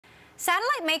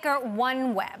Satellite maker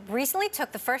OneWeb recently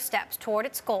took the first steps toward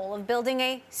its goal of building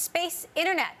a space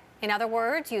internet. In other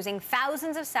words, using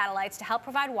thousands of satellites to help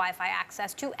provide Wi-Fi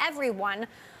access to everyone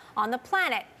on the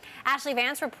planet. Ashlee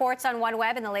Vance reports on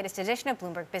OneWeb in the latest edition of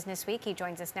Bloomberg Businessweek. He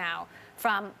joins us now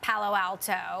from Palo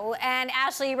Alto. And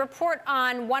Ashlee, report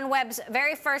on OneWeb's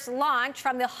very first launch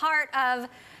from the heart of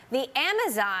the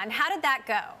Amazon. How did that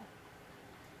go?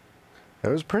 It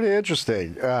was pretty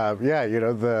interesting. Yeah, you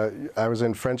know, I was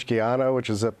in French Guiana, which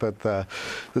is up at the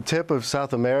tip of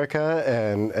South America,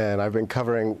 and I've been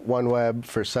covering OneWeb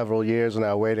for several years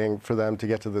now, waiting for them to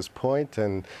get to this point.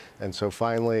 And so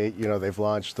finally, you know, they've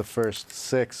launched the first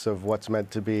 6 of what's meant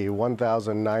to be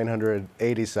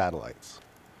 1,980 satellites.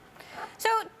 So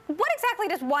what exactly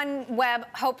does OneWeb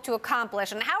hope to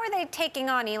accomplish, and how are they taking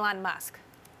on Elon Musk?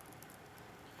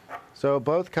 So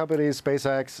both companies,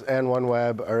 SpaceX and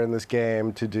OneWeb, are in this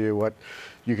game to do what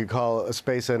you could call a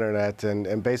space internet.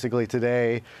 And basically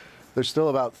today, there's still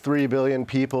about 3 billion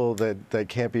people that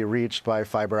can't be reached by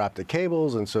fiber optic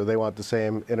cables. And so they want the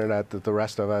same internet that the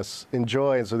rest of us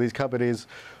enjoy. And so these companies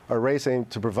are racing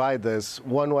to provide this.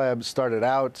 OneWeb started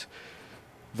out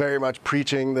very much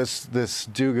preaching this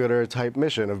do-gooder type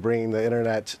mission of bringing the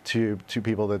internet to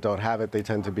people that don't have it. They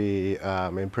tend to be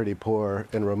in pretty poor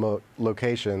and remote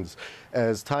locations.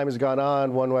 As time has gone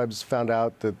on, OneWeb's found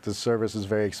out that the service is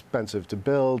very expensive to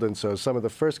build, and so some of the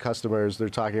first customers they're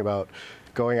talking about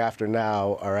going after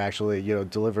now are actually, you know,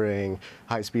 delivering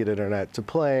high-speed internet to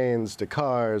planes, to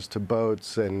cars, to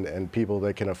boats, and people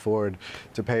that can afford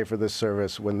to pay for this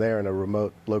service when they're in a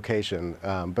remote location.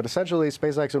 But essentially,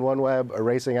 SpaceX and OneWeb are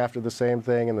racing after the same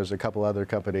thing, and there's a couple other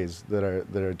companies that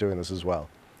are doing this as well.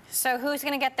 So who's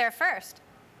going to get there first?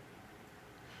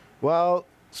 Well,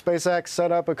 SpaceX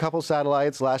set up a couple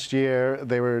satellites last year.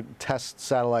 They were test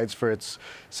satellites for its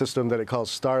system that it calls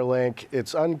Starlink.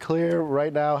 It's unclear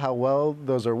right now how well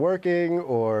those are working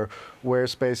or where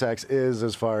SpaceX is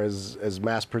as far as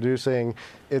mass producing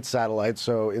its satellites.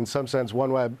 So in some sense,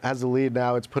 OneWeb has the lead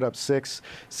now. It's put up 6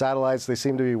 satellites. They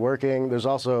seem to be working. There's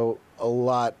also a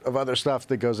lot of other stuff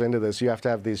that goes into this. You have to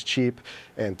have these cheap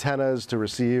antennas to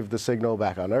receive the signal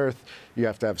back on Earth. You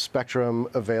have to have spectrum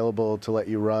available to let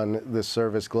you run this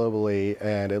service globally.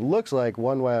 And it looks like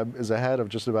OneWeb is ahead of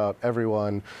just about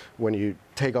everyone when you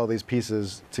take all these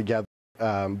pieces together.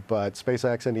 But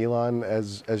SpaceX and Elon,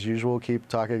 as usual, keep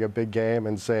talking a big game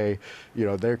and say, you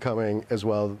know, they're coming as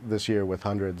well this year with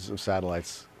hundreds of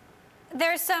satellites.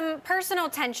 There's some personal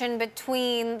tension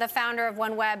between the founder of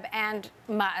OneWeb and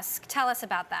Musk. Tell us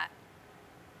about that.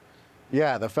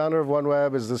 Yeah, the founder of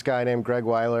OneWeb is this guy named Greg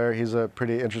Weiler. He's a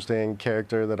pretty interesting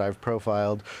character that I've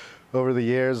profiled over the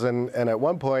years. And at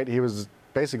one point, he was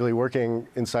basically working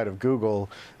inside of Google.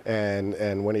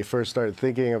 And when he first started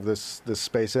thinking of this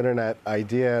space internet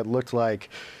idea, it looked like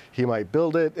he might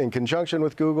build it in conjunction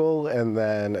with Google, and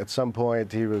then at some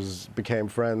point he became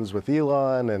friends with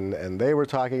Elon, and they were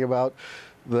talking about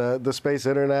the space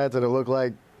internet, and it looked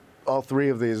like all 3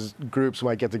 of these groups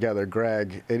might get together,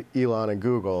 Greg, Elon, and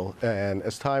Google. And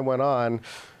as time went on,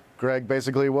 Greg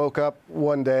basically woke up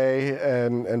one day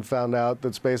and found out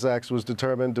that SpaceX was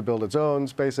determined to build its own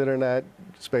space internet.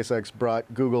 SpaceX brought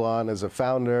Google on as a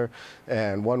founder,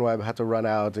 and OneWeb had to run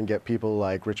out and get people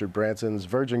like Richard Branson's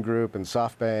Virgin Group and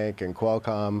SoftBank and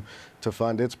Qualcomm to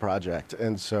fund its project.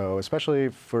 And so, especially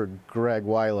for Greg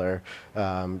Weiler,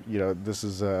 you know, this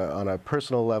is on a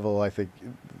personal level, I think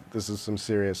this is some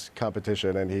serious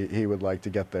competition, and he would like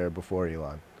to get there before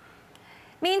Elon.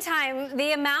 Meantime,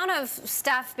 the amount of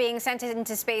stuff being sent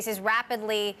into space is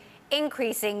rapidly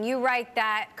increasing. You write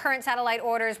that current satellite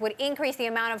orders would increase the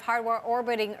amount of hardware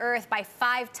orbiting Earth by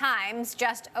 5 times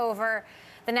just over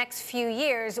the next few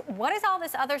years. What is all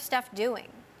this other stuff doing?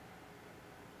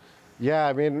 Yeah,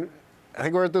 I mean, I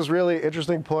think we're at this really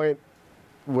interesting point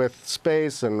with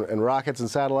space and rockets and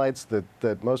satellites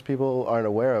that most people aren't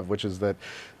aware of, which is that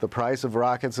the price of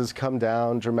rockets has come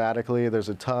down dramatically. There's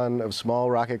a ton of small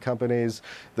rocket companies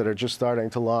that are just starting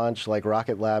to launch, like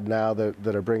Rocket Lab now,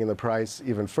 that are bringing the price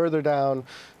even further down.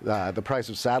 The price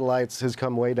of satellites has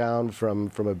come way down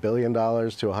from $1 billion to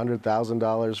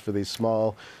 $100,000 for these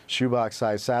small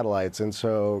shoebox-sized satellites. And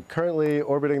so currently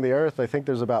orbiting the Earth, I think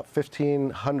there's about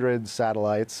 1,500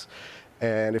 satellites.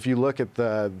 And if you look at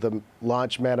the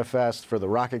launch manifest for the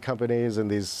rocket companies and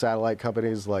these satellite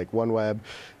companies like OneWeb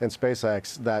and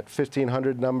SpaceX, that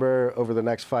 1,500 number over the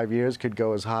next 5 years could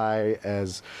go as high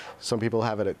as some people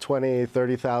have it at 20,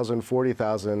 30,000,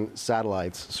 40,000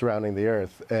 satellites surrounding the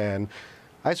Earth. And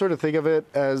I sort of think of it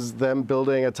as them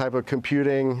building a type of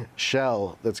computing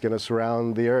shell that's going to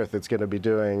surround the Earth. It's going to be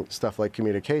doing stuff like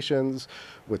communications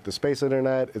with the space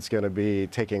internet. It's going to be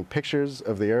taking pictures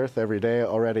of the Earth every day.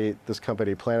 Already, this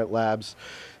company, Planet Labs,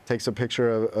 takes a picture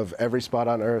of every spot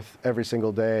on Earth every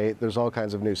single day. There's all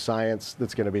kinds of new science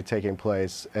that's going to be taking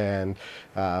place. And,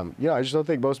 I just don't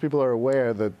think most people are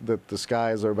aware that the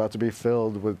skies are about to be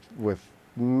filled with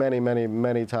many, many,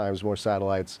 many times more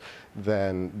satellites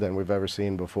than we've ever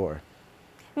seen before.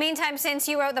 Meantime, since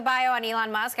you wrote the bio on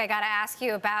Elon Musk, I got to ask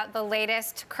you about the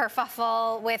latest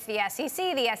kerfuffle with the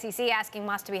SEC. The SEC asking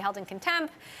Musk to be held in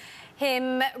contempt.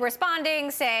 Him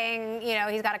responding, saying,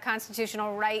 he's got a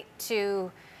constitutional right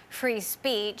to free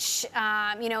speech.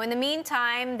 In the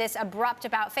meantime, this abrupt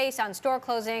about-face on store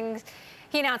closings.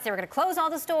 He announced they were going to close all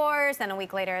the stores. Then a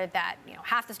week later, that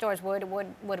half the stores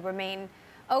would remain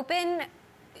open.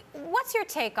 What's your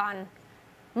take on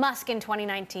Musk in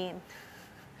 2019?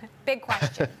 Big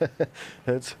question.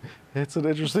 It's an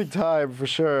interesting time for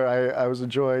sure. I was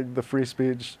enjoying the free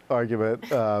speech argument.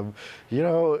 There's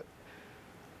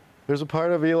a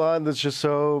part of Elon that's just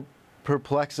so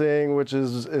perplexing, which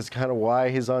is kind of why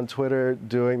he's on Twitter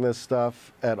doing this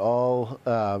stuff at all.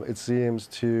 It seems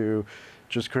to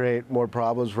just create more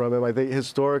problems from him. I think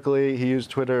historically he used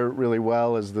Twitter really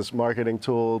well as this marketing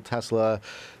tool. Tesla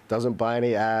doesn't buy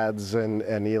any ads, and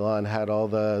Elon had all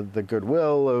the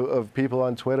goodwill of people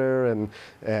on Twitter, and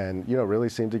really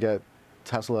seemed to get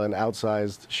Tesla an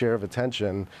outsized share of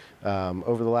attention.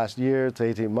 Over the last year to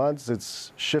 18 months,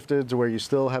 it's shifted to where you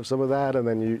still have some of that, and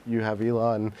then you have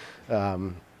Elon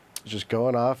just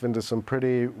going off into some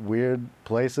pretty weird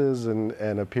places and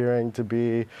appearing to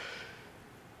be,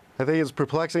 I think it's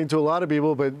perplexing to a lot of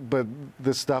people, but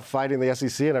this stuff fighting the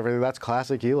SEC and everything, that's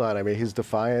classic Elon. I mean, he's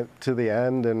defiant to the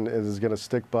end and is going to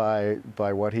stick by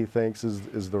what he thinks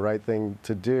is the right thing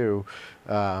to do.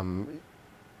 But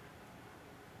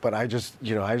I just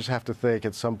have to think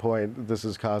at some point this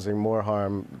is causing more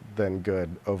harm than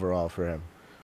good overall for him.